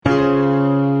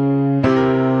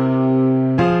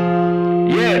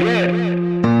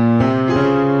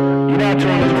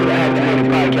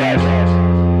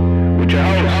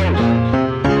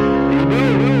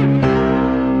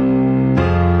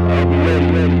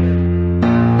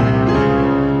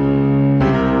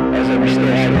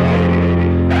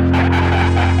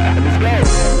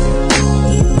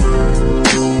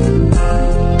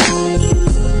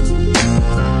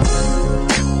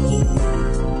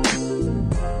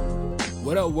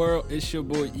What up, world? It's your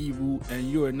boy Evu, and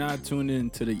you are now tuned in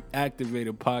to the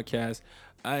Activated Podcast.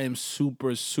 I am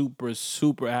super, super,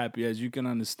 super happy, as you can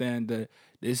understand, that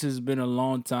this has been a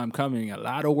long time coming. A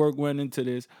lot of work went into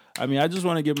this. I mean, I just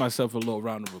want to give myself a little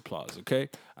round of applause, okay?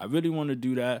 I really want to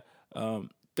do that.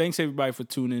 Thanks, everybody, for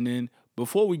tuning in.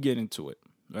 Before we get into it,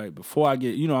 right, before I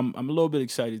get, I'm a little bit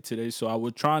excited today, so I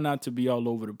will try not to be all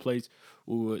over the place.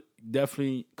 We would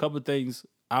definitely, a couple things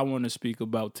I want to speak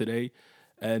about today.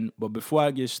 But before I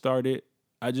get started,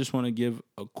 I just want to give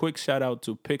a quick shout out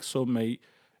to Pixelmate.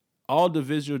 All the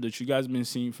visual that you guys been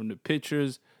seeing, from the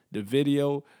pictures, the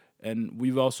video, and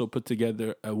we've also put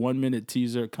together a 1-minute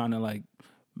teaser, kind of like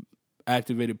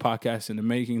Activated Podcast in the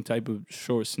making type of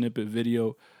short snippet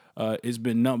video. It's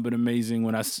been nothing but amazing.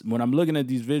 When I'm looking at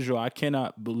these visuals, I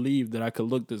cannot believe that I could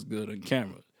look this good on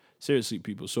camera. Seriously,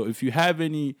 people. So if you have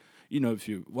any, if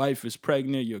your wife is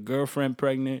pregnant, your girlfriend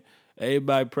pregnant,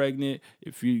 everybody pregnant,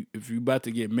 if you about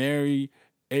to get married,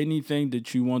 anything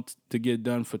that you want to get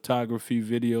done, photography,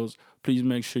 videos, please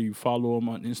make sure you follow them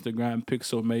on Instagram,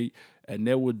 Pixelmate, and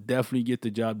they will definitely get the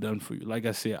job done for you. Like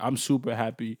I said, I'm super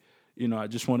happy. I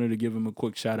just wanted to give them a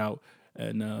quick shout out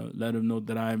and let them know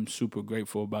that I'm super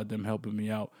grateful about them helping me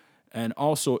out. And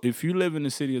also, if you live in the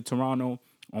city of Toronto,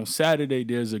 on Saturday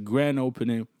there's a grand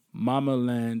opening, Mama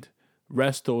Land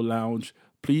Resto Lounge.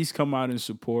 Please come out and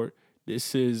support.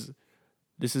 This is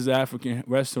an African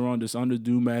restaurant that's under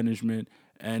due management,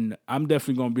 and I'm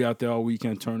definitely going to be out there all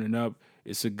weekend turning up.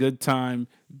 It's a good time,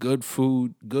 good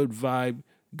food, good vibe,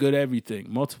 good everything.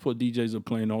 Multiple DJs are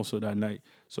playing also that night,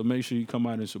 so make sure you come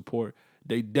out and support.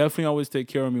 They definitely always take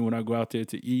care of me when I go out there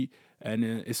to eat, and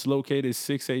it's located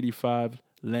 685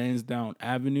 Lansdowne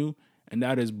Avenue, and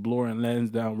that is Bloor and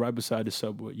Lansdowne, right beside the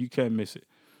subway. You can't miss it.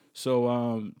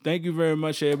 So thank you very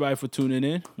much, everybody, for tuning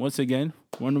in. Once again,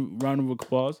 one round of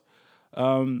applause.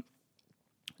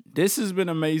 This has been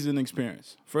an amazing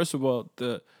experience. First of all,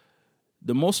 the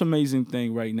most amazing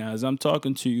thing right now as I'm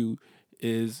talking to you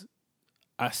is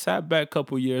I sat back a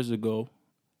couple years ago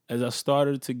as I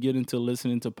started to get into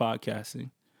listening to podcasting,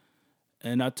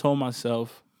 and I told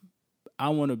myself, I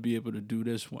want to be able to do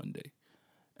this one day.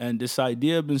 And this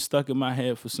idea had been stuck in my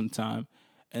head for some time,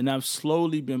 and I've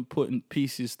slowly been putting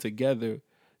pieces together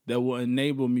that will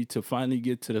enable me to finally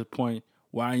get to the point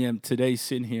where I am today,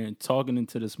 sitting here and talking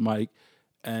into this mic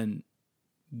and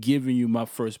giving you my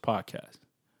first podcast.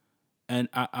 And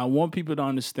I want people to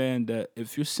understand that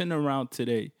if you're sitting around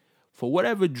today, for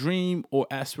whatever dream or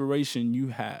aspiration you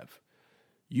have,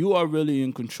 you are really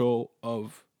in control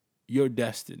of your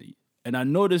destiny. And I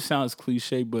know this sounds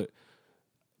cliche, but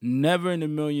never in a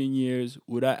million years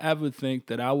would I ever think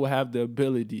that I would have the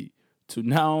ability to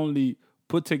not only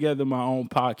put together my own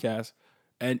podcast,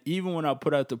 and even when I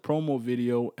put out the promo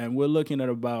video and we're looking at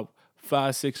about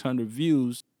 500-600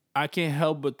 views, I can't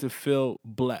help but to feel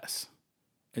blessed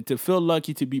and to feel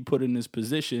lucky to be put in this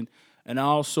position. And I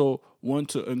also want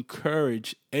to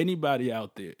encourage anybody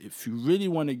out there, if you really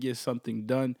want to get something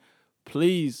done,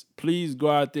 please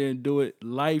go out there and do it.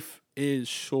 Life is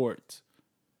short.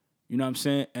 You know what I'm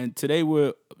saying? And today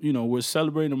we're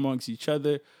celebrating amongst each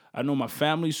other. I know my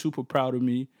family's super proud of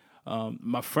me.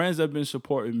 My friends have been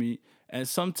supporting me. And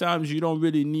sometimes you don't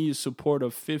really need support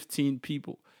of 15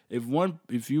 people.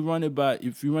 If you run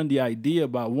the idea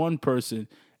by one person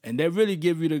and they really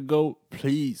give you the go,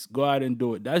 please go out and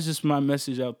do it. That's just my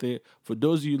message out there for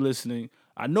those of you listening.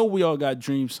 I know we all got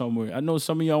dreams somewhere. I know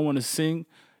some of y'all want to sing.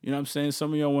 You know what I'm saying?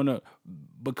 Some of y'all want to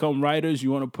become writers.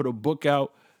 You want to put a book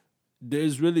out.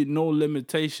 There's really no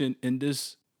limitation in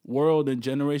this world and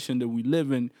generation that we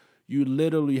live in. You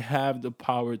literally have the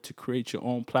power to create your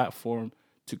own platform,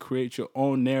 to create your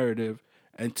own narrative,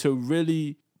 and to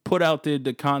really put out there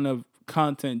the kind of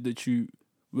content that you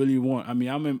really want. I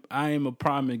mean, I am a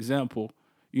prime example.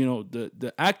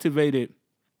 The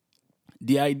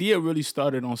idea really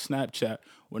started on Snapchat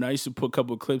when I used to put a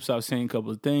couple of clips out saying a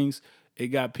couple of things. It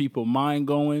got people mind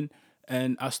going.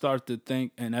 And I started to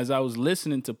think, and as I was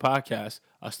listening to podcasts,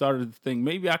 I started to think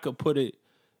maybe I could put it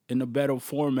in a better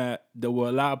format that will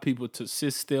allow people to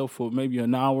sit still for maybe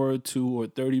an hour or 2 or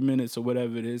 30 minutes or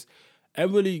whatever it is,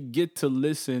 and really get to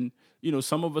listen.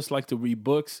 Some of us like to read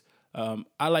books.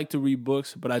 I like to read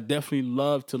books, but I definitely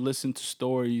love to listen to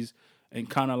stories and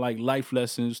kind of like life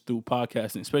lessons through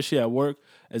podcasting, especially at work.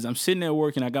 As I'm sitting there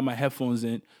working, I got my headphones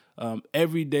in.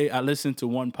 Every day I listen to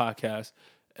one podcast,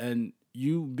 and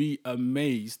you be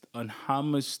amazed on how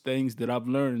much things that I've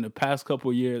learned in the past couple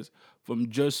of years from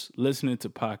just listening to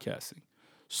podcasting.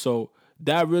 So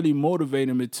that really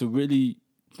motivated me to really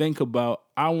think about,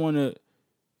 I want to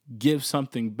give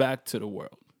something back to the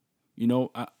world.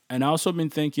 And I also been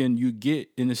thinking, you get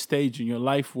in a stage in your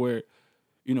life where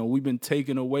we've been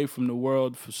taken away from the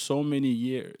world for so many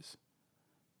years.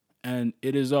 And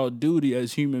it is our duty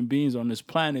as human beings on this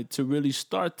planet to really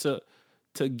start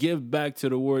to give back to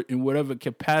the world in whatever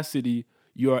capacity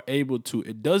you are able to.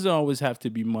 It doesn't always have to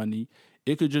be money.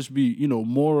 It could just be,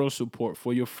 moral support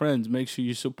for your friends. Make sure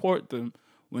you support them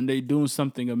when they're doing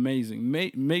something amazing.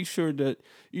 Make sure that,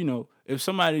 if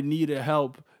somebody needed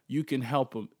help, you can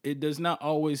help them. It does not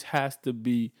always has to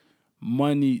be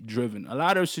money driven. A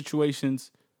lot of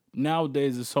situations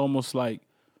nowadays, it's almost like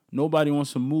nobody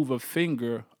wants to move a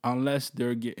finger unless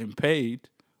they're getting paid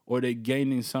or they're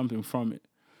gaining something from it.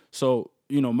 So,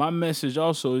 my message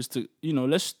also is to,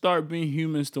 let's start being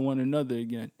humans to one another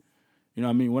again. You know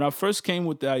what I mean? When I first came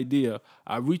with the idea,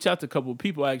 I reached out to a couple of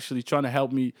people actually trying to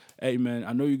help me. Hey, man,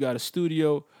 I know you got a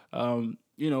studio.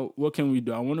 What can we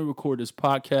do? I want to record this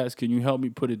podcast. Can you help me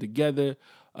put it together?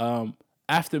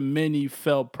 After many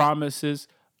failed promises,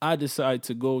 I decided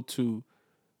to go to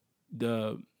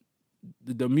the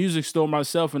music store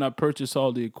myself, and I purchased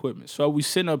all the equipment. So we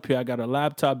sitting up here. I got a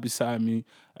laptop beside me.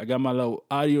 I got my little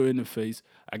audio interface.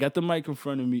 I got the mic in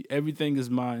front of me. Everything is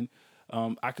mine.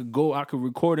 I could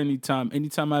record anytime.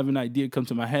 Anytime I have an idea come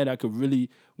to my head, I could really,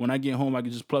 when I get home, I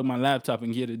could just plug my laptop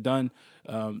and get it done.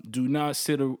 Do not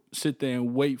sit there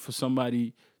and wait for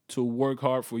somebody to work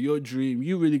hard for your dream.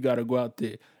 You really got to go out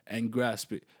there and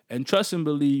grasp it. And trust and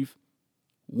believe,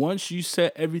 once you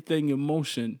set everything in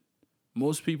motion,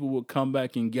 most people will come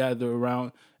back and gather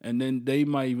around, and then they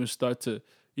might even start to,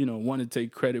 want to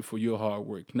take credit for your hard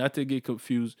work. Not to get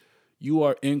confused. You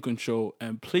are in control,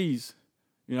 and please,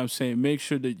 make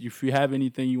sure that if you have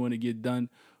anything you want to get done,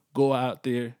 go out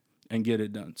there and get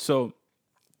it done. So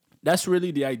that's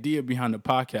really the idea behind the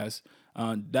podcast.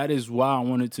 That is why I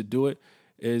wanted to do it.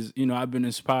 I've been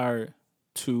inspired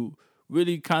to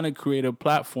really kind of create a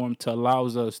platform to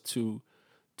allows us to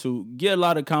get a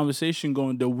lot of conversation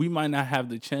going that we might not have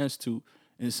the chance to,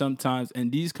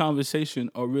 and these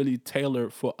conversations are really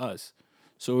tailored for us.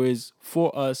 So it's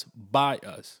for us, by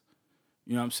us.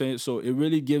 You know what I'm saying? So it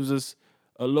really gives us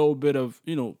a little bit of,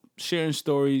 sharing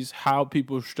stories, how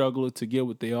people struggle to get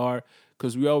what they are,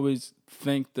 because we always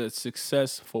think that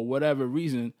success, for whatever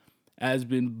reason, has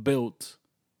been built,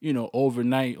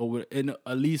 overnight, and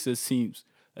at least it seems.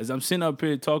 As I'm sitting up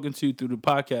here talking to you through the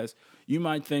podcast, you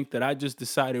might think that I just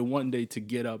decided one day to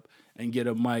get up and get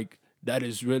a mic. That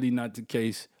is really not the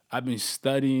case. I've been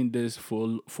studying this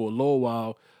for a little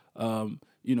while.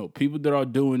 People that are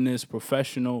doing this,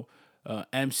 professional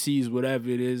MCs, whatever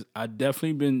it is, I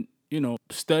definitely been,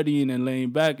 studying and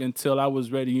laying back until I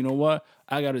was ready. You know what?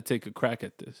 I got to take a crack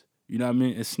at this. You know what I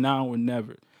mean? It's now or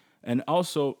never. And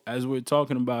also, as we're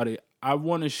talking about it, I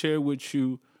want to share with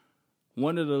you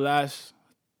one of the last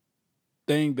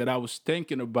thing that I was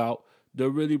thinking about that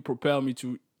really propelled me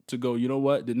to go, you know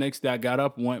what? The next day I got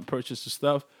up, went, purchased the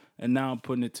stuff, and now I'm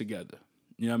putting it together.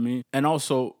 You know what I mean? And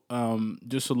also,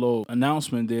 just a little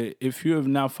announcement there. If you have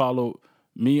not followed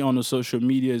me on the social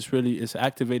media, it's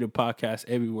Activated Podcast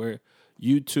everywhere.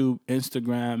 YouTube,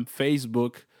 Instagram,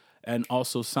 Facebook, and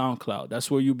also SoundCloud. That's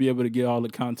where you'll be able to get all the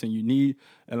content you need.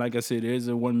 And like I said, there's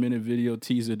a 1-minute video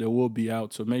teaser that will be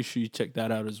out. So make sure you check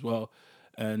that out as well.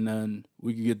 And then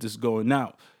we can get this going.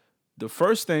 Now, the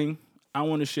first thing I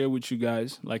want to share with you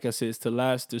guys, like I said, it's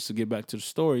just to get back to the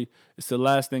story, it's the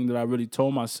last thing that I really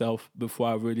told myself before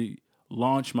I really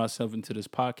launched myself into this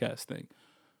podcast thing.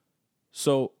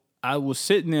 So I was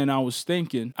sitting there and I was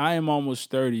thinking, I am almost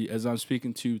 30 as I'm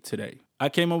speaking to you today. I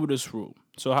came up with this rule.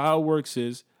 So how it works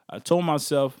is I told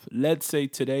myself, let's say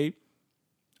today,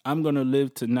 I'm going to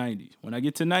live to 90. When I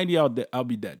get to 90, I'll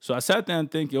be dead. So I sat there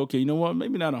and thinking, okay, you know what?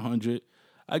 Maybe not 100.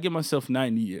 I give myself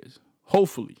 90 years.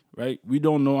 Hopefully, right? We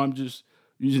don't know. I'm just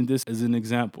using this as an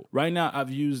example. Right now,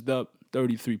 I've used up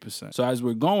 33%. So as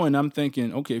we're going, I'm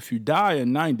thinking, okay, if you die at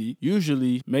 90,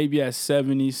 usually maybe at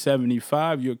 70,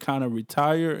 75, you're kind of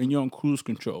retired and you're on cruise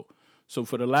control. So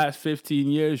for the last 15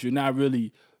 years, you're not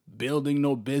really building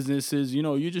no businesses.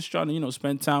 You're just trying to,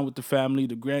 spend time with the family,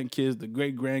 the grandkids, the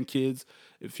great-grandkids.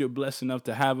 If you're blessed enough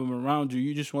to have them around you,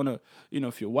 you just want to,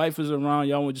 if your wife is around,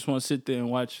 y'all just want to sit there and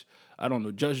watch, I don't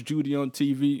know, Judge Judy on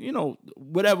TV,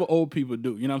 whatever old people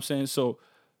do. You know what I'm saying?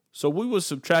 So we will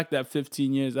subtract that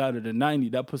 15 years out of the 90.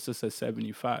 That puts us at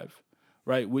 75,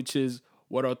 right? Which is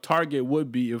what our target would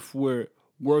be if we're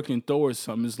working towards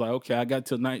something. It's like, okay, I got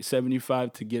till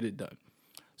 75 to get it done.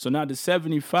 So now the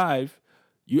 75,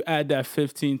 you add that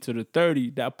 15 to the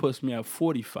 30, that puts me at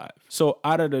 45. So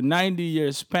out of the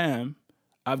 90-year span,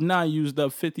 I've now used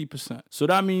up 50%. So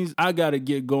that means I got to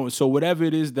get going. So whatever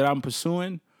it is that I'm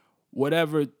pursuing,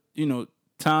 whatever,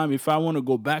 time, if I want to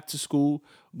go back to school,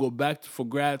 for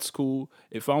grad school,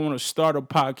 if I want to start a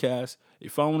podcast,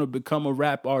 if I want to become a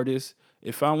rap artist,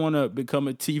 if I want to become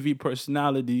a TV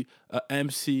personality, a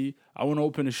MC, I want to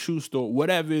open a shoe store,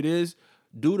 whatever it is,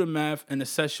 do the math and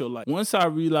assess your life. Once I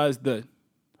realized that,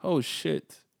 oh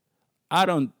shit, I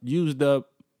done used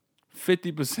up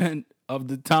 50% of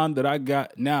the time that I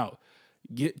got now.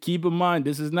 Keep in mind,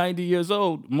 this is 90 years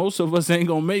old. Most of us ain't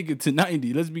gonna make it to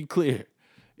 90. Let's be clear.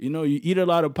 You know, you eat a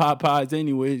lot of Popeyes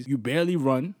anyways. You barely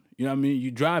run. You know what I mean?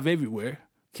 You drive everywhere.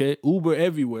 Okay? Uber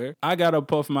everywhere. I got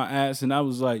up off my ass and I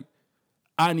was like,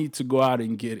 I need to go out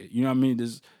and get it. You know what I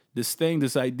mean?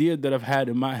 This idea that I've had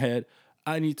in my head,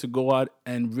 I need to go out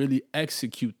and really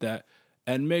execute that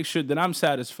and make sure that I'm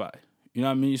satisfied. You know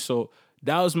what I mean? So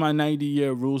that was my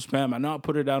 90-year rule, spam. I know I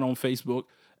put it out on Facebook.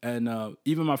 And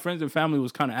even my friends and family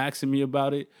was kind of asking me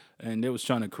about it. And they was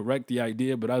trying to correct the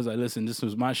idea. But I was like, listen, this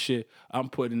was my shit. I'm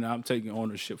taking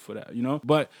ownership for that, you know?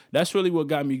 But that's really what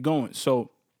got me going. So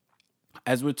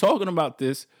as we're talking about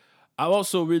this, I was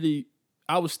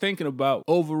thinking about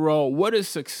overall, what is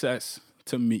success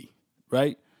to me,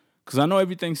 right? Because I know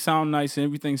everything sound nice and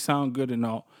everything sound good and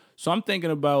all. So I'm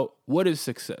thinking about what is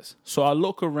success. So I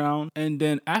look around, and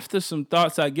then after some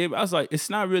thoughts I gave, I was like, it's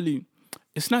not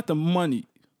the money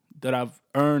that I've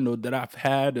earned or that I've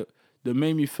had that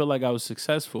made me feel like I was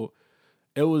successful.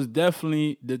 It was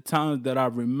definitely the times that I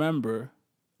remember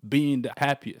being the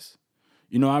happiest.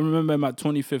 You know, I remember my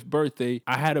 25th birthday,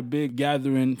 I had a big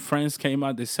gathering. Friends came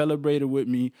out, they celebrated with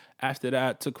me. After that,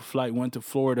 I took a flight, went to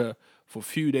Florida for a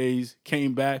few days,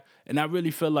 came back, and I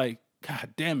really felt like,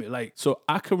 God damn it. Like, so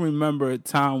I can remember a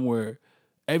time where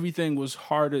everything was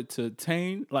harder to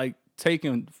attain, like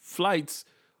taking flights.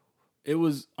 It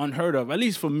was unheard of, at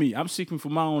least for me. I'm speaking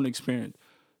from my own experience.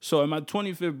 So at my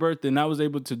 25th birthday, and I was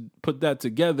able to put that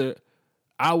together,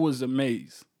 I was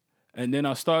amazed. And then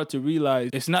I started to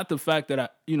realize it's not the fact that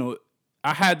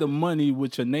I had the money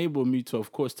which enabled me to,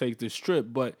 of course, take this trip,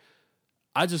 but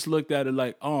I just looked at it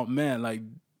like, oh man, like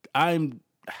I'm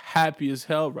happy as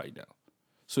hell right now.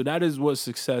 So that is what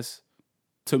success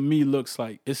to me looks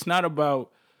like. It's not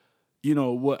about,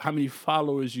 how many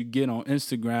followers you get on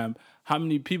Instagram, how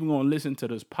many people gonna listen to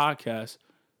this podcast.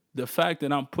 The fact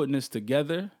that I'm putting this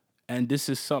together, and this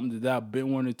is something that I've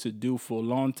been wanting to do for a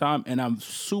long time, and I'm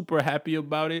super happy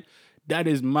about it. That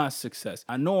is my success.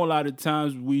 I know a lot of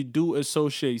times we do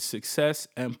associate success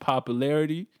and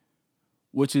popularity,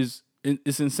 which is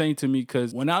it's insane to me,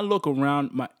 because when I look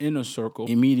around my inner circle,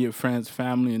 immediate friends,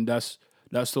 family, and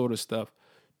that sort of stuff,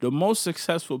 the most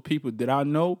successful people that I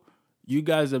know, you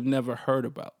guys have never heard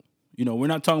about. We're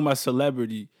not talking about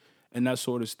celebrity and that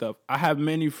sort of stuff. I have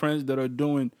many friends that are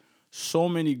doing so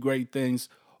many great things,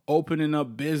 opening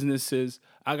up businesses.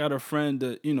 I got a friend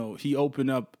that,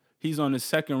 he's on his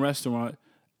second restaurant,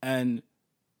 and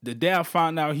the day I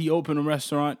found out he opened a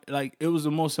restaurant, like, it was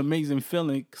the most amazing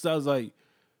feeling, because I was like,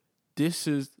 this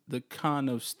is the kind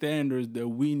of standards that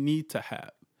we need to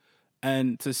have.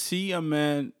 And to see a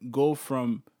man go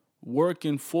from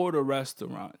working for the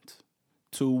restaurant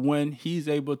to when he's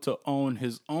able to own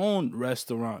his own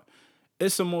restaurant,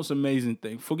 it's the most amazing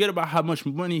thing. Forget about how much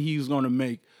money he's going to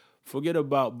make.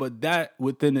 But that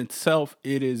within itself,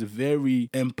 it is very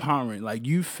empowering. Like,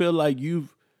 you feel like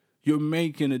you're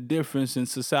making a difference in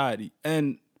society.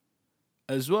 And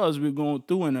as well as we're going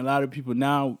through, and a lot of people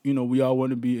now, we all want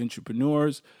to be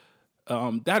entrepreneurs.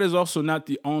 That is also not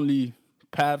the only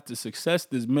path to success.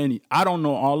 There's many. I don't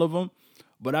know all of them,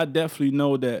 but I definitely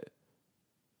know that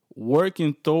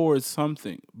working towards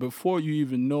something before you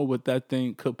even know what that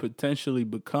thing could potentially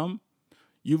become,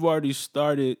 you've already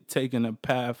started taking a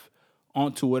path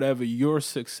onto whatever your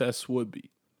success would be.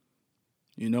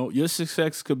 Your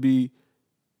success could be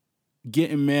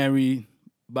getting married.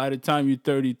 By the time you're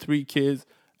 33 kids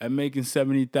and making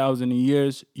 $70,000 a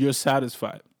year, you're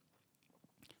satisfied.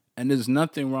 And there's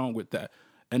nothing wrong with that.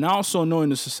 And I also know in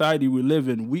the society we live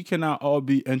in, we cannot all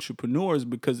be entrepreneurs,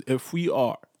 because if we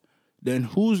are, then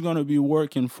who's going to be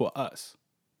working for us?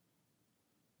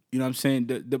 You know what I'm saying?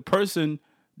 The person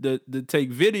that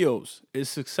take videos is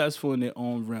successful in their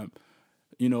own realm.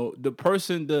 The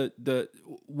person that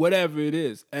whatever it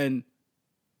is. And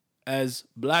as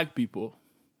Black people,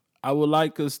 I would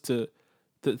like us to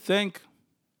think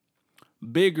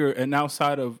bigger and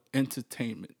outside of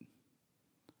entertainment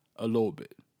a little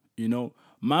bit.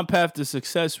 My path to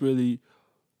success really,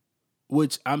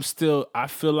 which I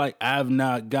feel like I have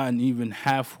not gotten even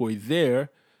halfway there,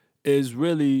 is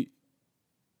really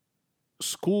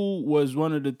school was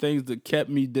one of the things that kept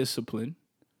me disciplined,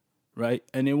 right?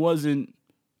 And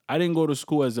I didn't go to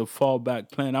school as a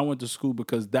fallback plan. I went to school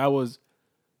because that was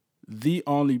the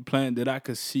only plan that I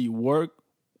could see work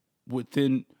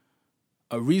within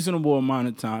a reasonable amount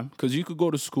of time, because you could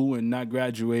go to school and not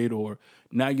graduate or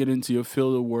not get into your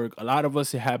field of work. A lot of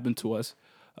us, it happened to us.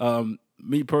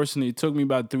 Me personally, it took me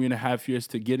about 3.5 years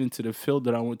to get into the field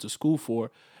that I went to school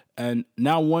for. And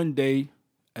now one day,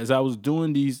 as I was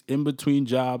doing these in between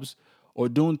jobs or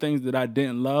doing things that I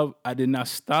didn't love, I did not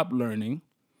stop learning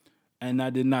and I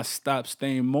did not stop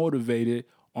staying motivated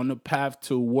on the path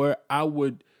to where I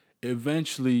would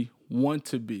eventually want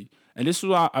to be. And this is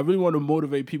why I really want to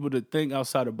motivate people to think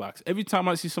outside the box. Every time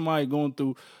I see somebody going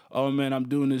through, oh man, I'm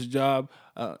doing this job,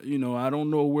 I don't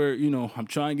know where, I'm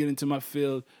trying to get into my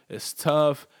field, it's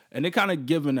tough, and they're kind of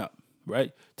giving up,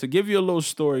 right? To give you a little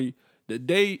story,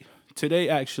 today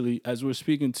actually, as we're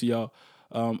speaking to y'all,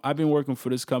 I've been working for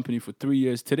this company for 3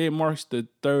 years. Today marks the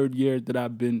third year that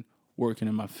I've been working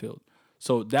in my field.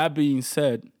 So that being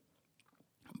said,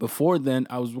 before then,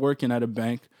 I was working at a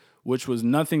bank, which was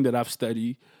nothing that I've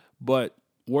studied, but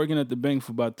working at the bank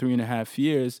for about 3.5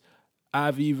 years,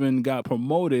 I've even got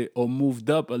promoted or moved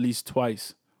up at least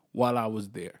twice while I was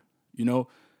there,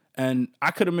 And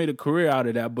I could have made a career out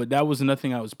of that, but that was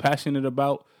nothing I was passionate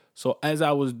about. So as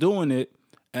I was doing it,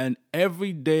 and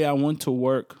every day I went to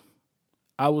work,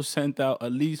 I was sent out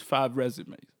at least 5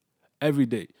 resumes every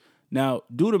day. Now,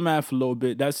 do the math a little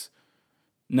bit.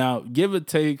 Now, give or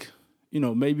take,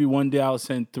 maybe one day I'll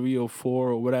send 3 or 4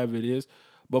 or whatever it is.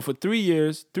 But for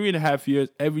 3.5 years,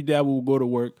 every day I will go to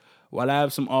work. While I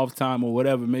have some off time or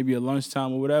whatever, maybe a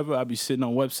lunchtime or whatever, I'll be sitting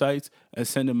on websites and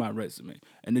sending my resume.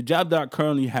 And the job that I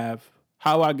currently have,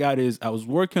 how I got is I was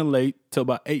working late till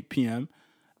about 8 p.m.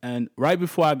 And right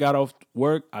before I got off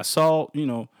work, I saw,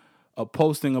 a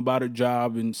posting about a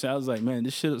job. And so I was like, man,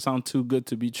 this shit sounds too good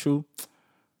to be true.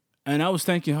 And I was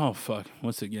thinking, oh, fuck,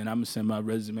 once again, I'm going to send my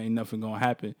resume. Nothing going to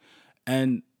happen.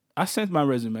 And I sent my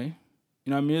resume.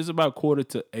 It's about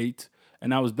 7:45,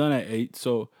 and I was done at 8.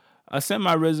 So I sent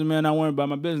my resume and I went about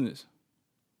my business.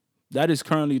 That is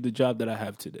currently the job that I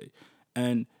have today.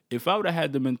 And if I would have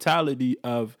had the mentality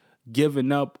of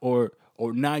giving up or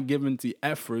not giving the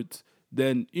effort,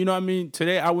 then,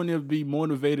 today I wouldn't be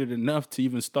motivated enough to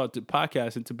even start the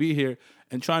podcast and to be here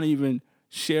and trying to even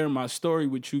share my story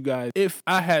with you guys. If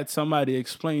I had somebody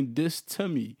explain this to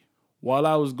me while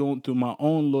I was going through my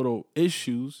own little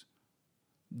issues,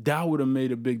 that would have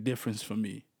made a big difference for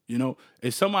me.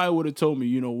 If somebody would have told me,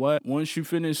 you know what, once you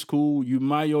finish school, you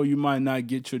might or you might not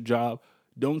get your job.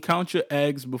 Don't count your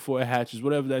eggs before it hatches,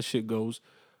 whatever that shit goes.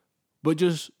 But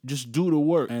just do the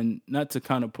work. And not to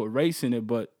kind of put race in it,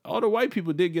 but all the white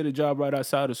people did get a job right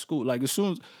outside of school. Like as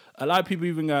soon as a lot of people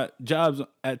even got jobs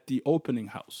at the opening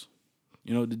house.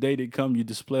 The day they come, you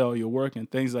display all your work and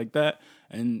things like that.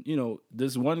 And,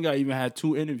 this one guy even had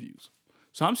 2 interviews.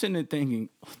 So I'm sitting there thinking,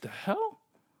 what the hell?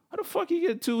 How the fuck he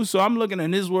get 2? So I'm looking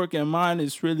at his work and mine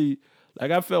is really,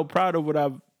 like, I felt proud of what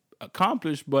I've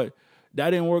accomplished, but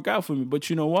that didn't work out for me. But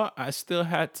you know what? I still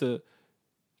had to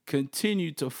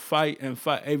continue to fight and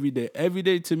fight every day. Every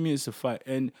day to me is a fight.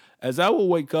 And as I would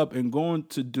wake up and going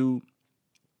to do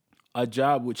a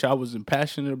job which I wasn't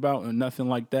passionate about and nothing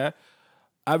like that,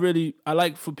 I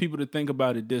like for people to think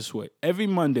about it this way. Every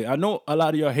Monday, I know a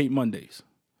lot of y'all hate Mondays.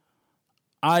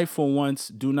 I, for once,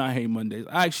 do not hate Mondays.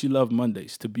 I actually love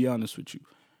Mondays, to be honest with you.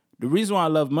 The reason why I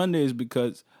love Mondays is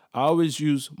because I always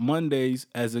use Mondays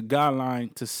as a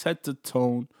guideline to set the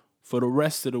tone for the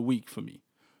rest of the week for me.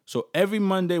 So every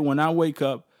Monday when I wake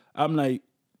up, I'm like,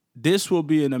 this will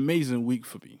be an amazing week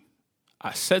for me.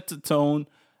 I set the tone,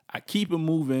 I keep it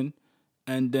moving,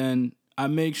 and then I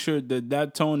make sure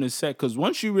that tone is set. Because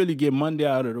once you really get Monday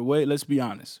out of the way, let's be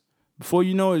honest, before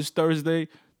you know it's Thursday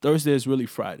is really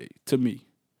Friday to me.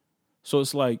 So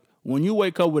it's like when you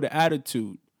wake up with an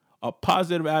attitude, a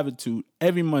positive attitude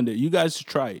every Monday, you guys should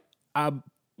try it. I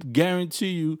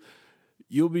guarantee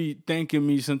you'll be thanking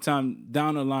me sometime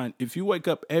down the line. If you wake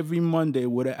up every Monday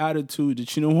with an attitude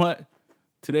that, you know what,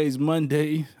 today's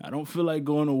Monday, I don't feel like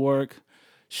going to work.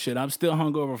 Shit, I'm still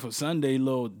hungover for Sunday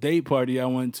little day party I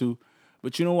went to.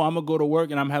 But you know what, I'm going to go to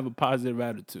work and I'm going to have a positive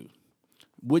attitude,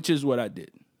 which is what I did.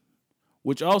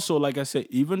 Which also, like I said,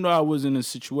 even though I was in a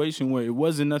situation where it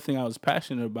wasn't nothing I was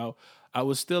passionate about, I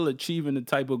was still achieving the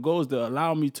type of goals that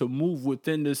allow me to move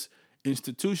within this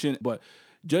institution. But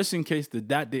just in case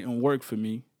that didn't work for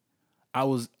me, I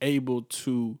was able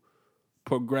to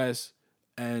progress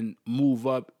and move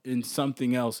up in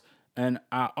something else. And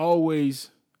I always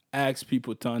ask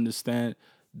people to understand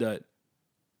that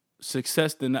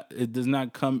success does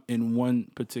not come in one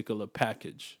particular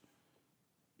package.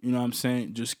 You know what I'm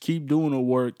saying? Just keep doing the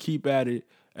work, keep at it,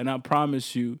 and I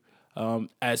promise you,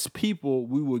 as people,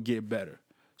 we will get better.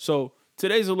 So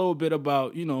today's a little bit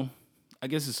about, I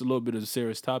guess it's a little bit of a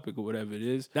serious topic or whatever it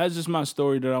is. That's just my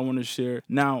story that I want to share.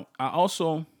 Now, I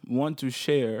also want to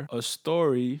share a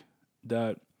story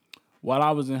that while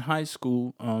I was in high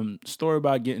school, story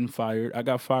about getting fired. I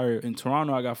got fired in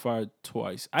Toronto. I got fired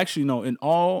twice. Actually, no, in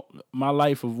all my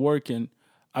life of working,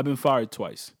 I've been fired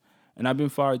twice. And I've been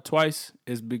fired twice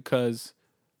is because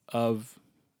of,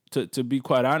 to be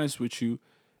quite honest with you,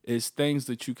 is things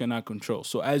that you cannot control.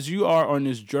 So as you are on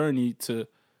this journey to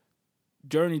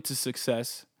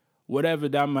success, whatever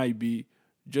that might be,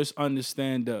 just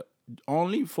understand that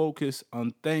only focus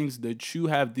on things that you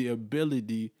have the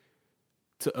ability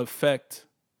to affect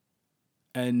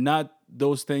and not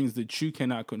those things that you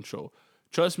cannot control.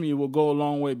 Trust me, it will go a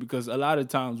long way because a lot of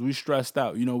times we stressed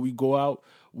out. You know, we go out,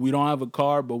 we don't have a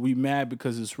car, but we mad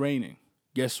because it's raining.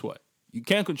 Guess what? You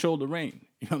can't control the rain.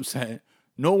 You know what I'm saying?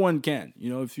 No one can.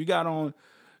 You know, if you got on,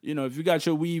 if you got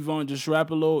your weave on, just wrap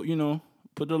a little,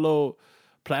 put a little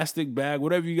plastic bag,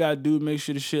 whatever you gotta do, make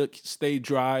sure the shit stay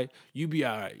dry. You be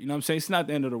all right. You know what I'm saying? It's not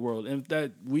the end of the world. And if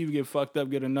that weave get fucked up,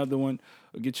 get another one,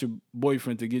 or get your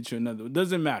boyfriend to get you another one. It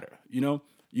doesn't matter. You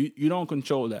don't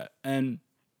control that.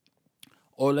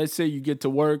 Or let's say you get to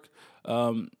work,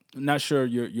 not sure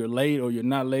you're late or you're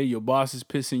not late, your boss is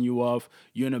pissing you off,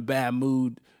 you're in a bad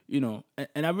mood, and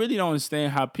I really don't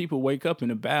understand how people wake up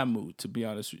in a bad mood, to be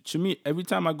honest with you. To me, every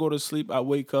time I go to sleep, I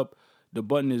wake up, the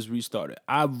button is restarted.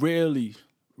 I rarely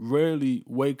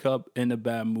wake up in a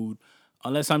bad mood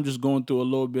unless I'm just going through a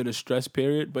little bit of stress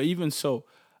period. But even so,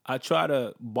 I try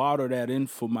to bottle that in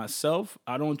for myself.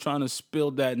 I don't try to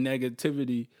spill that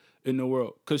negativity in the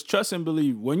world. Because trust and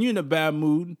believe, when you're in a bad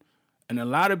mood, and a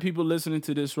lot of people listening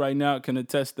to this right now can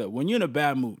attest that when you're in a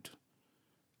bad mood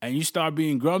and you start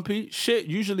being grumpy, shit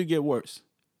usually get worse.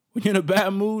 When you're in a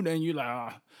bad mood and you're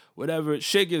like, whatever,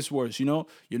 shit gets worse, You're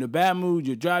in a bad mood,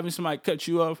 you're driving, somebody cut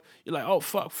you off, you're like, oh,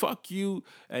 fuck you.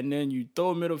 And then you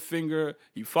throw a middle finger,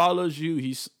 he follows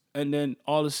you, and then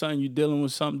all of a sudden you're dealing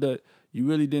with something that you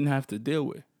really didn't have to deal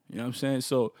with. You know what I'm saying?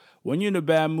 So when you're in a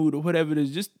bad mood or whatever it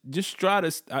is, just try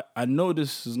to, I know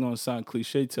this is going to sound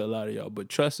cliche to a lot of y'all, but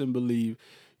trust and believe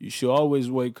you should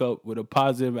always wake up with a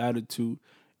positive attitude.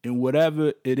 And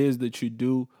whatever it is that you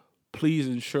do, please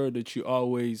ensure that you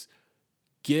always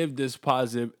give this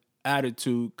positive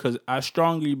attitude, because I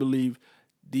strongly believe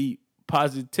the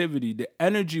positivity, the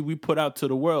energy we put out to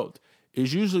the world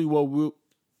is usually what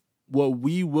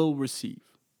we will receive.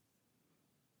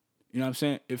 You know what I'm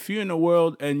saying? If you're in the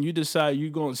world and you decide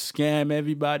you're going to scam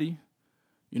everybody,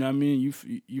 you know what I mean?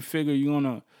 You figure you're going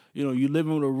to, you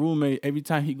living with a roommate, every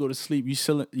time he go to sleep, you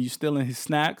stealing his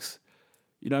snacks.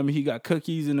 You know what I mean? He got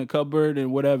cookies in the cupboard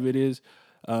and whatever it is,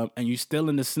 and you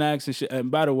stealing the snacks and shit.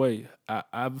 And by the way,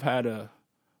 I've had a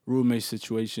roommate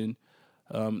situation.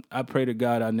 I pray to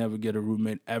God I never get a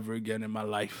roommate ever again in my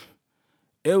life.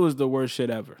 It was the worst shit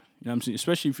ever. You know what I'm saying?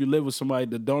 Especially if you live with somebody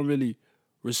that don't really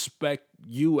respect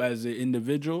you as an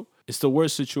individual. It's the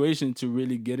worst situation to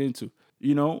really get into.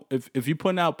 If you're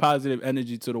putting out positive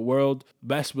energy to the world,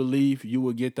 best believe you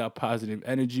will get that positive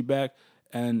energy back.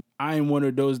 And I am one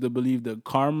of those that believe that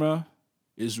karma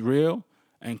is real,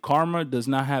 and karma does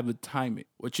not have a timing.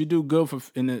 What you do good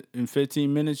in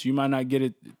 15 minutes, you might not get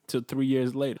it till 3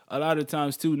 years later. A lot of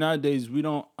times too, nowadays we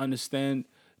don't understand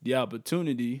the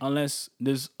opportunity unless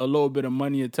there's a little bit of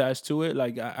money attached to it.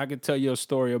 Like I could tell you a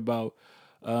story about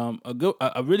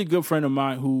a really good friend of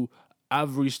mine who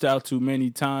I've reached out to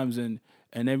many times, and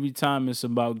every time it's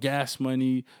about gas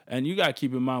money. And you gotta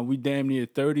keep in mind, we damn near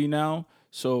 30 now,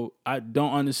 so I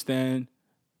don't understand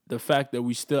the fact that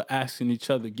we still asking each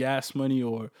other gas money,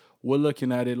 or we're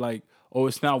looking at it like, oh,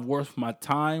 it's not worth my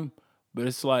time. But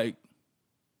it's like,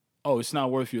 oh, it's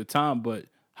not worth your time, but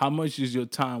how much is your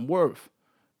time worth?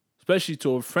 Especially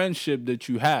to a friendship that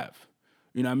you have.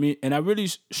 You know what I mean? And I really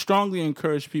strongly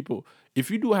encourage people,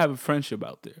 if you do have a friendship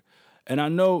out there, and I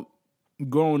know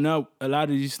growing up, a lot of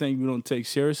these things we don't take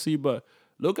seriously, but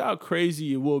look how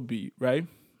crazy it will be, right?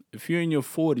 If you're in your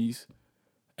 40s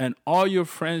and all your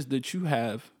friends that you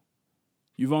have,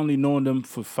 you've only known them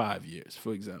for 5 years,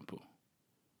 for example.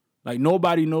 Like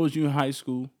nobody knows you in high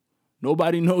school.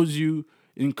 Nobody knows you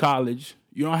in college.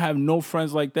 You don't have no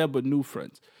friends like that, but new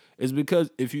friends. It's because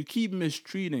if you keep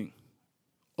mistreating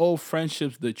old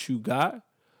friendships that you got,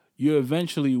 you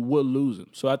eventually will lose them.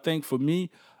 So I think for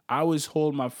me, I always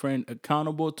hold my friend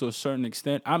accountable to a certain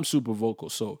extent. I'm super vocal.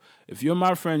 So if you're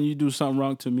my friend, you do something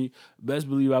wrong to me, best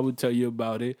believe I would tell you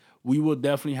about it. We will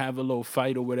definitely have a little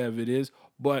fight or whatever it is.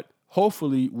 But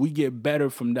hopefully we get better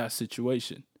from that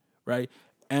situation, right?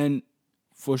 And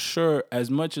for sure, as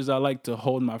much as I like to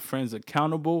hold my friends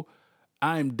accountable,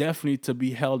 I am definitely to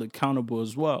be held accountable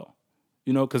as well.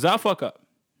 Because I fuck up.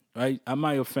 right? I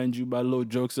might offend you by little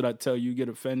jokes that I tell you, get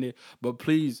offended, but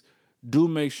please do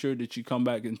make sure that you come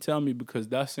back and tell me because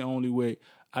that's the only way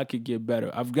I could get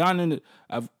better. I've grown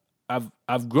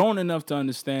enough to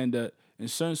understand that in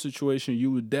certain situations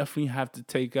you would definitely have to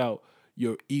take out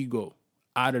your ego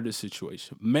out of the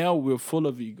situation. Male, we're full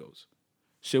of egos.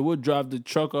 Shit, we'll drive the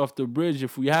truck off the bridge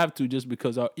if we have to just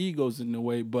because our ego's in the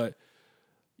way, but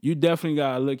you definitely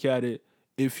gotta look at it.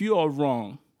 If you are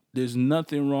wrong, there's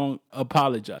nothing wrong.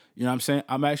 Apologize. You know what I'm saying?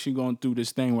 I'm actually going through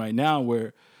this thing right now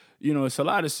where, it's a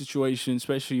lot of situations,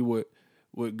 especially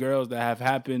with girls that have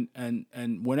happened,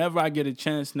 and whenever I get a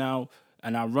chance now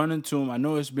and I run into them, I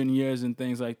know it's been years and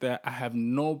things like that. I have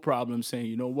no problem saying,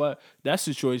 you know what, that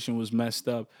situation was messed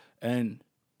up, and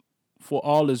for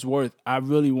all it's worth, I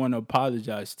really want to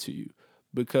apologize to you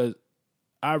because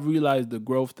I realized the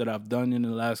growth that I've done in the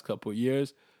last couple of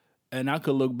years. And I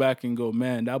could look back and go,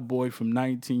 man, that boy from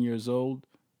 19 years old,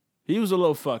 he was a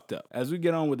little fucked up. As we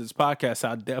get on with this podcast,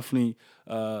 I definitely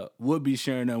would be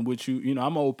sharing them with you.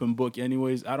 I'm an open book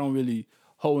anyways. I don't really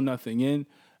hold nothing in.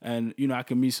 And, I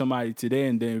can meet somebody today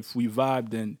and then if we vibe,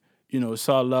 then, it's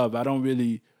all love. I don't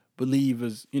really believe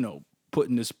as,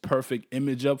 putting this perfect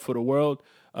image up for the world.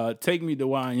 Take me to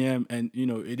where I am, and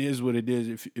it is what it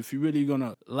is. If you're really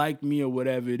gonna like me or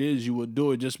whatever it is, you will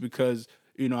do it just because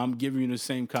I'm giving you the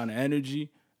same kind of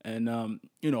energy, and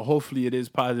hopefully it is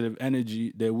positive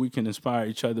energy that we can inspire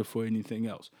each other for anything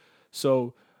else.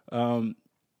 So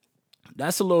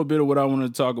that's a little bit of what I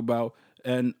wanted to talk about,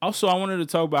 and also I wanted to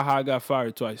talk about how I got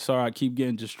fired twice. Sorry, I keep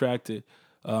getting distracted.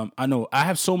 I know I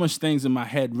have so much things in my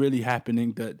head really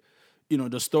happening that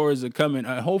the stories are coming.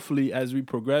 Hopefully, as we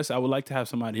progress, I would like to have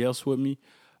somebody else with me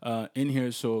in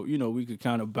here, so we could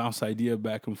kind of bounce idea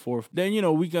back and forth. Then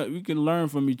we can learn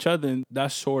from each other and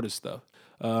that sort of stuff.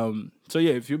 So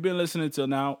yeah, if you've been listening till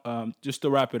now, just to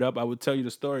wrap it up, I would tell you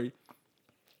the story.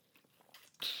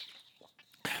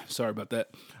 Sorry about that.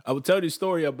 I would tell you the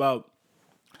story about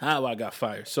how I got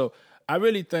fired. So I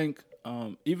really think,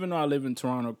 even though I live in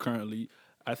Toronto currently,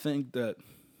 I think that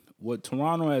what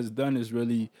Toronto has done is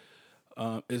really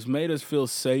it's made us feel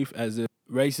safe as if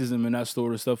racism and that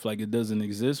sort of stuff like it doesn't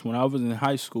exist. When I was in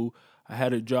high school, I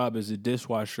had a job as a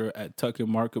dishwasher at Tucker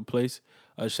Marketplace.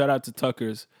 Shout out to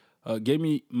Tucker's. Gave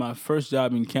me my first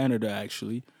job in Canada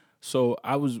actually. So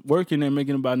I was working there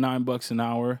making about $9 an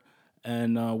hour,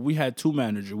 and we had two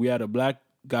managers. We had a black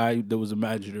guy that was a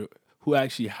manager who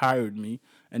actually hired me,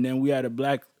 and then we had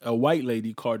a white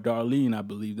lady called Darlene, I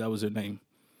believe that was her name,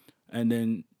 and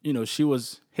then she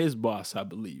was his boss, I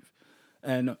believe.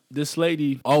 And this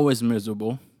lady, always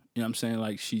miserable, you know what I'm saying?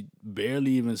 Like, she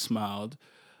barely even smiled.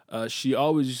 She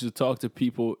always used to talk to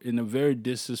people in a very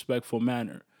disrespectful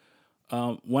manner.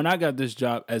 When I got this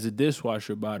job as a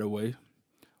dishwasher, by the way,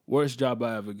 worst job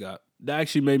I ever got. That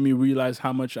actually made me realize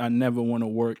how much I never want to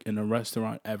work in a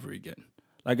restaurant ever again.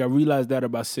 Like, I realized that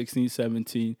about 16,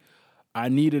 17. I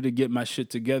needed to get my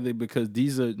shit together because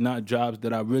these are not jobs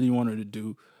that I really wanted to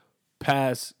do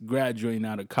past graduating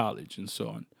out of college and so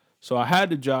on. So I had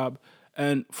the job,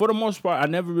 and for the most part, I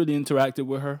never really interacted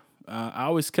with her. I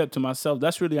always kept to myself.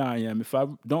 That's really how I am. If I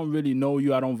don't really know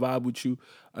you, I don't vibe with you,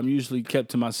 I'm usually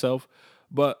kept to myself.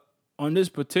 But on this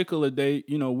particular day,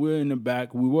 we're in the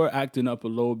back. We were acting up a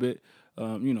little bit,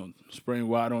 spraying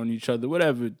water on each other,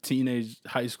 whatever teenage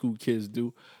high school kids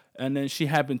do. And then she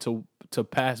happened to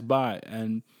pass by,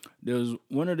 and there was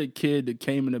one of the kid that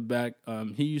came in the back.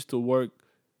 He used to work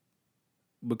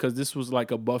because this was like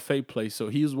a buffet place. So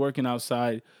he was working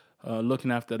outside,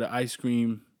 looking after the ice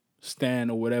cream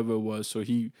stand or whatever it was. So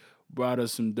he brought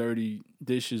us some dirty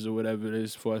dishes or whatever it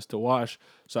is for us to wash.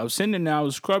 So I was sitting there, I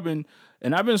was scrubbing,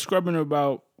 and I've been scrubbing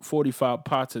about 45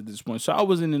 pots at this point. So I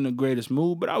wasn't in the greatest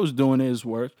mood, but I was doing his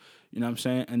work. You know what I'm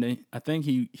saying? And then I think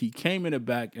he came in the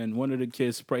back, and one of the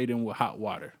kids sprayed him with hot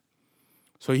water.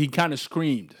 So he kind of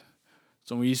screamed.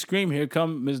 So when he screamed, here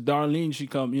come Miss Darlene. She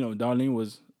come, Darlene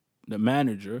was the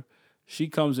manager. She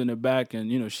comes in the back,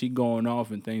 and she going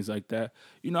off and things like that.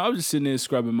 I was just sitting there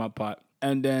scrubbing my pot,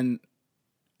 and then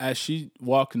as she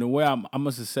walking away, I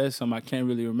must have said something. I can't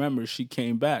really remember. She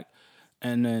came back,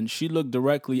 and then she looked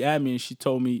directly at me, and she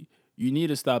told me, "You need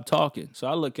to stop talking." So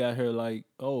I look at her like,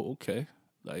 "Oh, okay.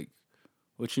 Like,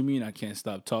 what you mean I can't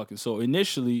stop talking?" So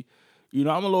initially, I'm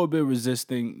a little bit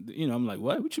resisting. I'm like,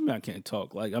 "What? What you mean I can't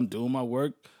talk? Like, I'm doing my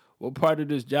work. What part of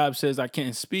this job says I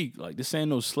can't speak? Like, this ain't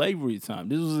no slavery time."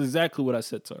 This was exactly what I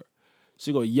said to her.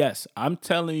 She go, "Yes, I'm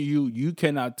telling you, you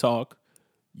cannot talk.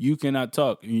 You cannot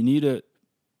talk. You need to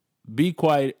be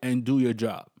quiet and do your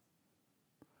job."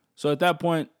 So at that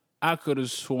point, I could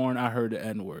have sworn I heard the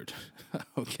N-word.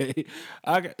 Okay?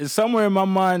 Somewhere in my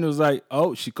mind, it was like,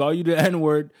 oh, she called you the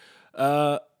N-word.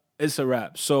 it's a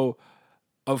wrap. So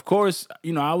of course,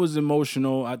 I was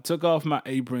emotional. I took off my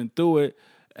apron, threw it,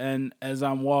 and as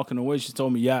I'm walking away, she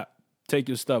told me, "Yeah, take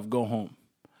your stuff, go home."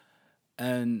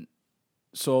 And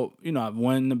so, I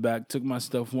went in the back, took my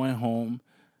stuff, went home.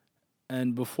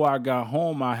 And before I got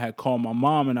home, I had called my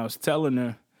mom and I was telling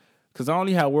her, because I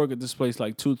only had work at this place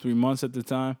like 2, 3 months at the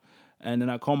time. And then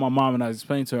I called my mom and I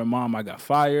explained to her, "Mom, I got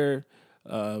fired."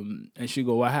 And she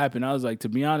go, "What happened?" I was like, "To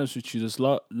be honest with you, this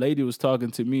lady was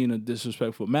talking to me in a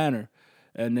disrespectful manner."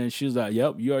 And then she was like,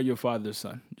 "Yep, you are your father's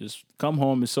son. Just come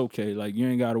home. It's okay. Like, you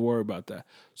ain't got to worry about that."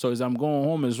 So as I'm going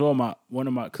home as well,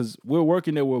 because we're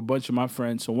working there with a bunch of my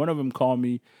friends. So one of them called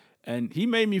me and he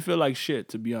made me feel like shit,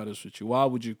 to be honest with you. Why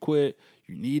would you quit?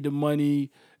 You need the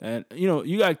money. And,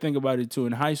 you got to think about it too.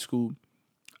 In high school,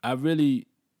 I really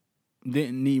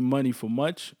didn't need money for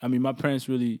much. I mean, my parents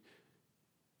really,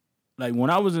 like when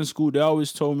I was in school, they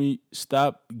always told me,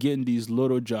 stop getting these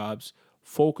little jobs,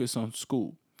 focus on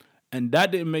school. And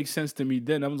that didn't make sense to me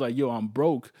then. I was like, yo, I'm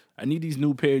broke. I need these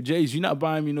new pair of J's. You're not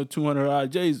buying me no $200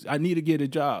 J's. I need to get a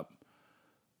job.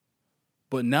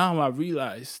 But now I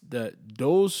realize that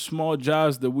those small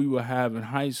jobs that we would have in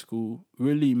high school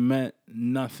really meant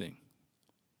nothing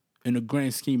in the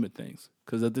grand scheme of things.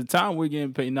 Because at the time, we're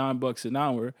getting paid $9 an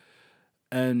hour.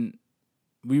 And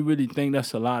we really think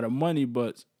that's a lot of money.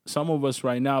 But some of us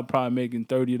right now probably making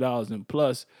 $30 and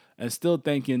plus and still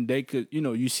thinking they could,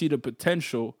 you see the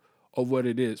potential of what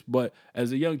it is. But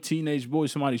as a young teenage boy,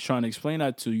 somebody's trying to explain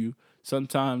that to you.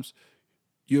 Sometimes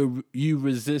you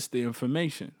resist the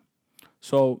information.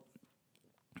 So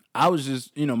I was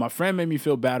just, my friend made me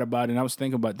feel bad about it. And I was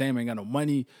thinking about, damn, I ain't got no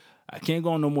money. I can't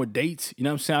go on no more dates. You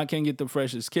know what I'm saying? I can't get the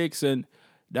freshest kicks. And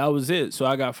that was it. So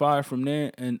I got fired from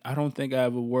there. And I don't think I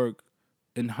ever worked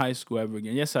in high school ever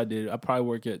again. Yes, I did. I probably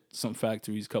worked at some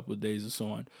factories a couple of days or so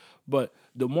on. But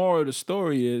the moral of the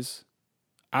story is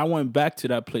I went back to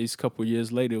that place a couple of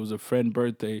years later. It was a friend's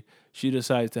birthday. She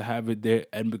decided to have it there.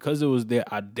 And because it was there,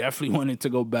 I definitely wanted to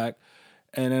go back.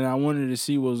 And then I wanted to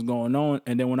see what was going on.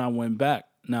 And then when I went back,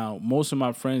 now most of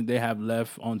my friends, they have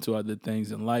left onto other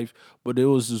things in life. But there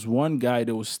was this one guy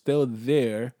that was still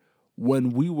there when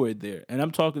we were there. And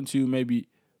I'm talking to you maybe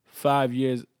 5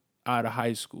 years out of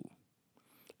high school.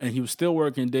 And he was still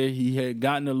working there. He had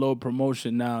gotten a low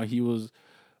promotion now. He was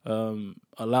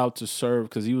allowed to serve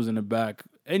because he was in the back.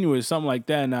 Anyway, something like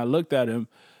that. And I looked at him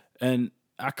and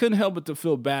I couldn't help but to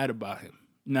feel bad about him.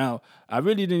 Now, I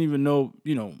really didn't even know,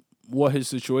 what his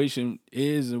situation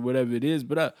is or whatever it is.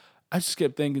 But I just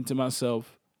kept thinking to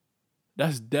myself,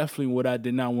 that's definitely what I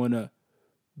did not want to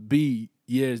be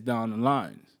years down the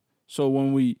line.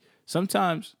 So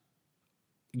sometimes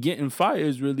getting fired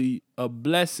is really a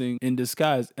blessing in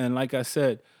disguise. And like I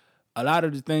said, a lot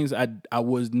of the things I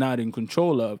was not in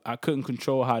control of. I couldn't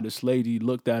control how this lady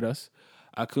looked at us.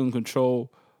 I couldn't control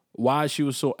why she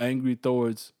was so angry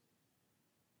towards,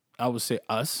 I would say,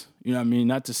 us. You know what I mean?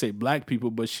 Not to say black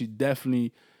people, but she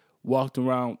definitely walked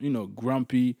around,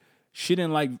 grumpy. She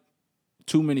didn't like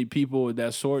too many people of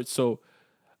that sort. So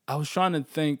I was trying to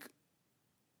think,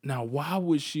 now, why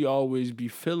would she always be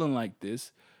feeling like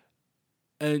this?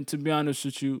 And to be honest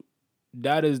with you,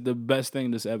 that is the best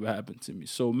thing that's ever happened to me.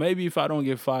 So maybe if I don't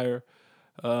get fired,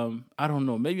 I don't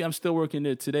know. Maybe I'm still working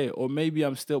there today, or maybe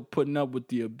I'm still putting up with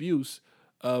the abuse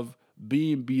of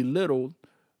being belittled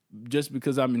just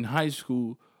because I'm in high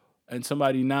school and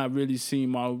somebody not really seeing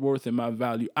my worth and my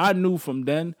value. I knew from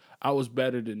then I was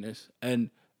better than this. And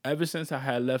ever since I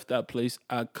had left that place,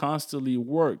 I constantly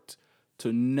worked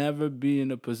to never be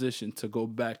in a position to go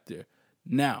back there.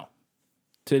 Now,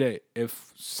 today,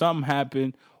 if something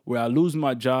happened where I lose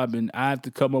my job and I have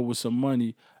to come up with some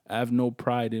money, I have no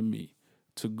pride in me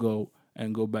to go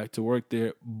back to work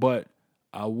there. But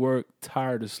I work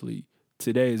tirelessly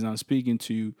today as I'm speaking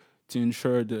to you to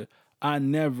ensure that I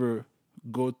never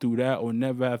go through that or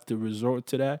never have to resort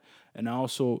to that. And I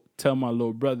also tell my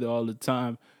little brother all the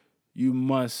time, you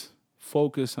must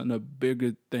focus on the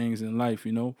bigger things in life.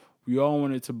 We all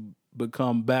wanted to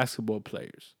become basketball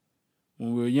players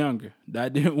when we were younger.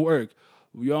 That didn't work.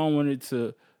 We all wanted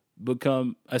to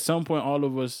become, at some point, all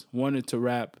of us wanted to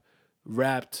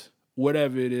rapped,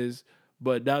 whatever it is,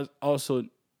 but that also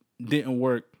didn't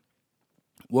work.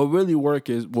 What really worked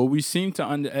is, what we seem to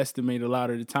underestimate a lot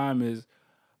of the time is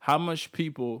how much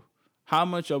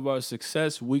of our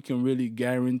success we can really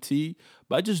guarantee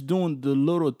by just doing the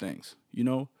little things,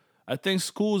 I think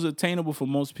school is attainable for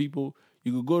most people.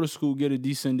 You could go to school, get a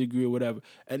decent degree or whatever.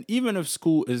 And even if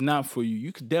school is not for you,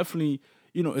 you could definitely,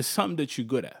 it's something that you're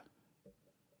good at.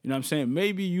 You know what I'm saying?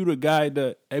 Maybe you the guy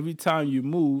that every time you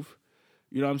move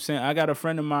You know what I'm saying? I got a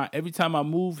friend of mine, every time I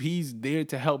move, he's there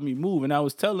to help me move. And I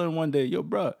was telling him one day, yo,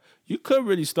 bro, you could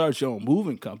really start your own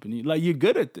moving company. Like, you're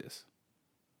good at this.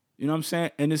 You know what I'm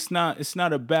saying? And it's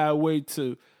not a bad way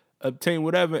to obtain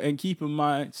whatever. And keep in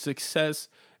mind, success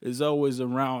is always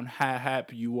around how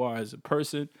happy you are as a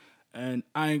person. And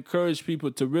I encourage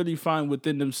people to really find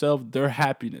within themselves their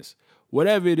happiness.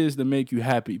 Whatever it is to make you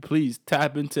happy, please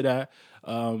tap into that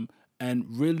and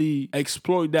really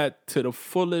exploit that to the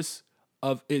fullest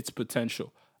of its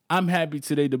potential. I'm happy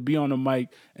today to be on the mic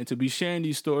and to be sharing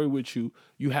these stories with you.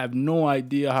 You have no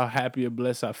idea how happy and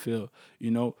blessed I feel. You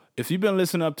know, if you've been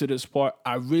listening up to this part,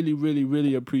 I really, really,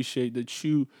 really appreciate that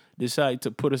you decide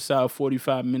to put aside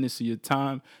 45 minutes of your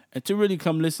time and to really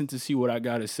come listen to see what I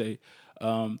got to say.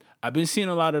 I've been seeing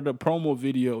a lot of the promo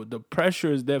video. The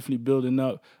pressure is definitely building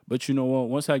up. But you know what?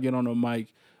 Once I get on the mic,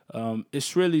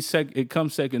 it's really it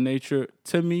comes second nature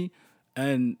to me.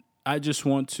 And I just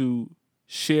want to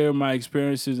share my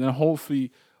experiences, and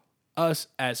hopefully us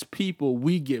as people,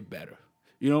 we get better,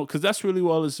 you know, because that's really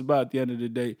all it's about at the end of the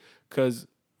day. Because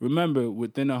remember,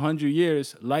 within 100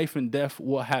 years, life and death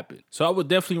will happen. So I would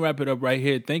definitely wrap it up right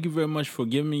here. Thank you very much for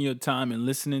giving me your time and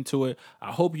listening to it.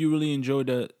 I hope you really enjoyed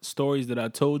the stories that I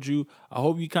told you. I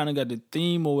hope you kind of got the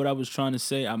theme of what I was trying to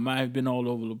say. I might have been all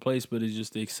over the place, but it's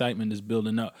just the excitement is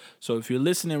building up. So if you're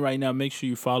listening right now, make sure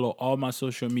you follow all my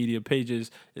social media pages.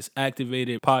 It's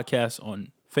Activated Podcast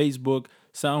on Facebook,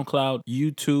 SoundCloud,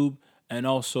 YouTube, and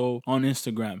also on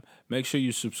Instagram. Make sure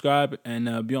you subscribe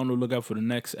and be on the lookout for the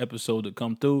next episode to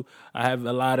come through. I have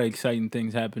a lot of exciting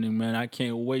things happening, man. I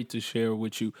can't wait to share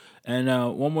with you. And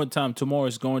one more time, tomorrow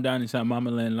is going down inside Mama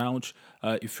Land Lounge.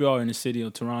 If you are in the city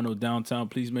of Toronto, downtown,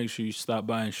 please make sure you stop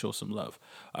by and show some love.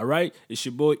 All right? It's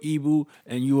your boy, Ibu,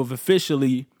 and you have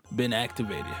officially been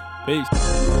activated. Peace.